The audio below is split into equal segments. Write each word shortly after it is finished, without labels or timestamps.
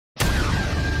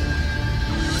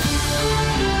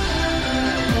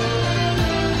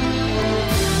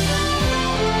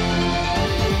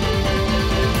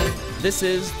This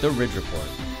is The Ridge Report,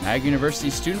 Niagara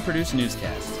University's student-produced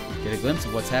newscast. Get a glimpse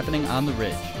of what's happening on the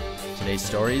Ridge. Today's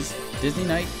stories: Disney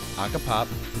Night, ACAPOP,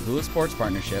 Pegula Sports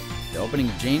Partnership, the opening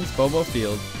of James Bobo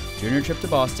Field, junior trip to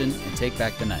Boston, and Take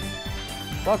Back the Night.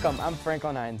 Welcome, I'm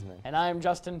Heinzmann. And I'm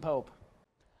Justin Pope.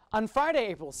 On Friday,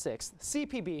 April 6th,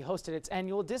 CPB hosted its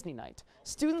annual Disney Night.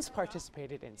 Students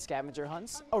participated in scavenger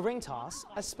hunts, a ring toss,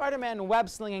 a Spider-Man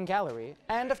web-slinging gallery,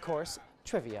 and of course,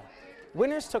 trivia.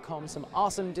 Winners took home some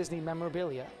awesome Disney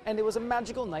memorabilia, and it was a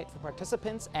magical night for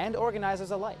participants and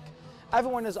organizers alike.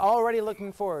 Everyone is already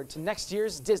looking forward to next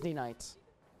year's Disney Night.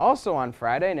 Also on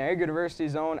Friday, Niagara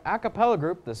University's own a cappella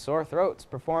group, the Soar Throats,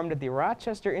 performed at the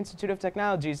Rochester Institute of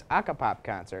Technology's ACAPOP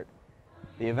concert.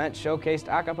 The event showcased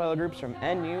a cappella groups from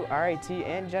NU, RIT,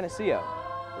 and Geneseo.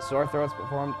 The Soar Throats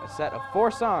performed a set of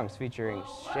 4 songs featuring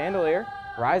Chandelier,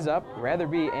 Rise Up, Rather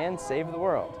Be, and Save the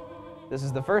World. This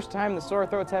is the first time the Soar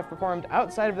Throats have performed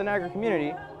outside of the Niagara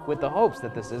community, with the hopes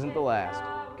that this isn't the last.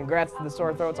 Congrats to the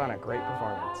Soar Throats on a great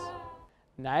performance.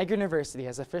 Niagara University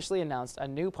has officially announced a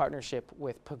new partnership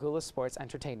with Pegula Sports and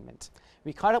Entertainment.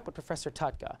 We caught up with Professor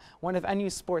Tutka, one of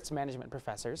NU's sports management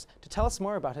professors, to tell us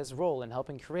more about his role in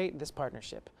helping create this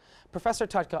partnership. Professor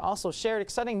Tutka also shared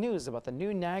exciting news about the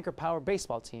new Niagara Power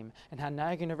baseball team and how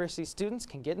Niagara University students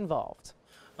can get involved.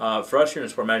 For us here in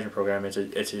the sport management program, it's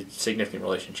a significant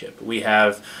relationship. We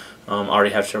have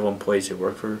already have several employees who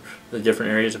work for the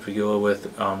different areas of Pegula,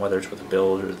 with whether it's with the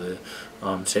Bills or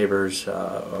the Sabres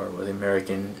or with the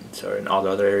Americans or in all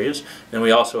the other areas. And we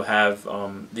also have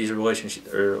these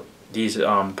relationships, or these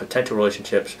potential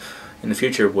relationships in the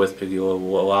future with Pegula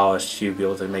will allow us to be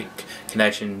able to make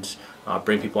connections,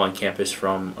 bring people on campus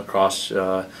from across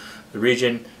the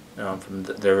region, from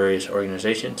their various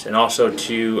organizations, and also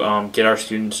to get our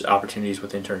students opportunities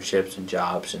with internships and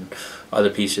jobs and other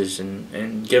pieces,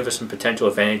 and give us some potential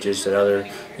advantages that other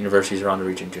universities around the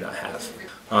region do not have.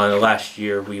 The last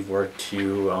year we've worked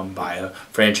to buy a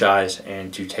franchise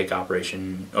and to take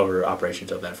operations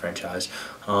of that franchise,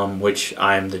 which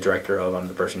I'm the director of. I'm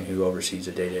the person who oversees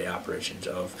the day-to-day operations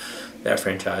of that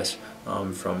franchise,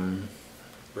 from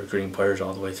recruiting players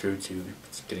all the way through to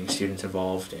getting students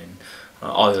involved and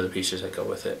all the other pieces that go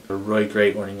with it. A really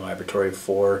great learning laboratory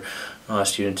for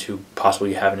students who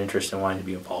possibly have an interest in wanting to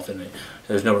be involved in it.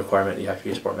 There's no requirement that you have to be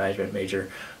a sport management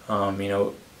major.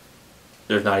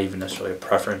 There's not even necessarily a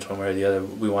preference one way or the other.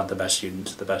 We want the best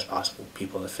students, the best possible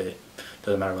people that fit.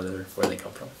 Doesn't matter where they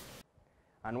come from.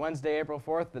 On Wednesday, April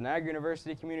 4th, the Niagara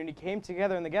University community came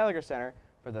together in the Gallagher Center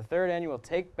for the 3rd annual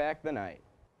Take Back the Night.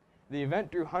 The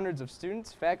event drew hundreds of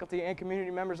students, faculty, and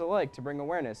community members alike to bring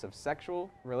awareness of sexual,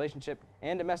 relationship,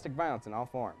 and domestic violence in all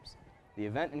forms. The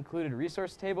event included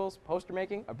resource tables, poster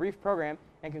making, a brief program,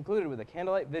 and concluded with a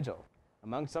candlelight vigil.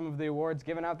 Among some of the awards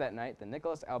given out that night, the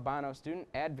Nicholas Albano Student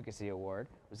Advocacy Award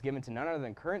was given to none other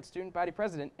than current student body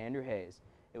president Andrew Hayes.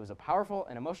 It was a powerful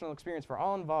and emotional experience for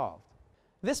all involved.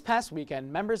 This past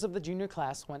weekend, members of the junior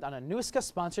class went on a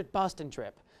NUSCA-sponsored Boston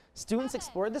trip. Students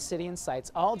explored the city and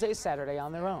sights all day Saturday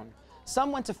on their own.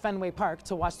 Some went to Fenway Park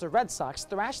to watch the Red Sox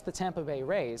thrash the Tampa Bay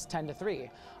Rays 10-3.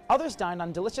 Others dined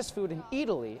on delicious food in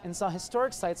Italy and saw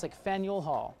historic sites like Faneuil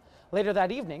Hall. Later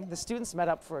that evening, the students met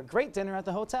up for a great dinner at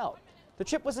the hotel. The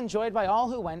trip was enjoyed by all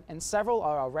who went, and several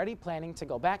are already planning to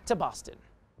go back to Boston.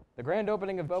 The grand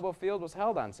opening of Bobo Field was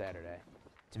held on Saturday.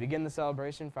 To begin the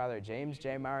celebration, Father James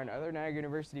J. Marr and other Niagara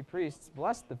University priests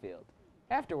blessed the field.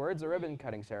 Afterwards, a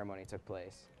ribbon-cutting ceremony took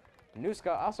place.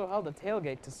 NUSCA also held a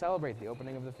tailgate to celebrate the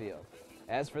opening of the field.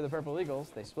 As for the Purple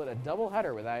Eagles, they split a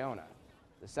doubleheader with Iona.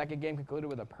 The second game concluded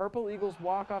with a Purple Eagles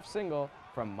walk-off single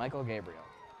from Michael Gabriel.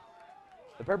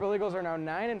 The Purple Eagles are now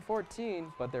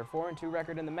 9-14, but their 4-2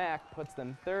 record in the MAC puts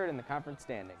them 3rd in the conference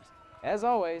standings. As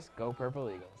always, go Purple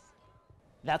Eagles.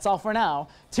 That's all for now.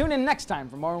 Tune in next time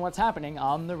for more on what's happening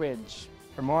on the Ridge.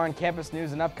 For more on campus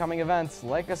news and upcoming events,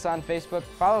 like us on Facebook,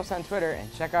 follow us on Twitter,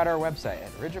 and check out our website at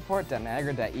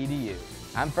ridgereport.niagara.edu.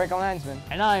 I'm Heinzmann.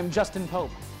 And I'm Justin Pope.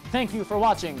 Thank you for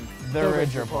watching The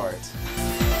Ridge Report.